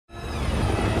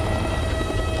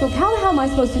Look, how the hell am I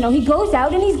supposed to know? He goes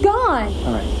out and he's gone.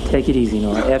 All right, take it easy,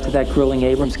 Nora. After that grilling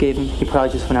Abrams gave him, he probably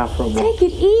just went out for a walk. Take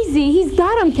it easy. He's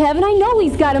got him, Kevin. I know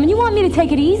he's got him. And you want me to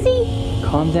take it easy?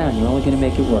 Calm down. You're only going to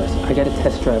make it worse. I got to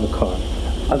test drive a car.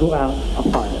 I'll go out. I'll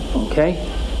find him,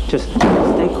 okay? Just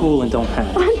stay cool and don't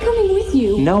panic. I'm coming with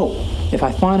you. No. If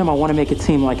I find him, I want to make it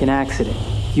seem like an accident.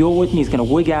 If you're with me, he's going to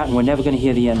wig out and we're never going to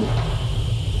hear the end of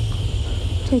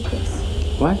it. Take this.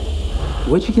 What?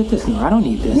 Where'd you get this, Nora? I don't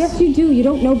need this. Yes, you do. You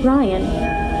don't know Brian.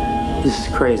 This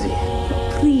is crazy.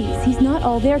 Please, he's not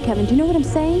all there, Kevin. Do you know what I'm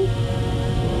saying?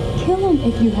 Kill him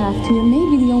if you have to. It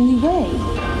may be the only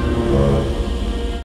way.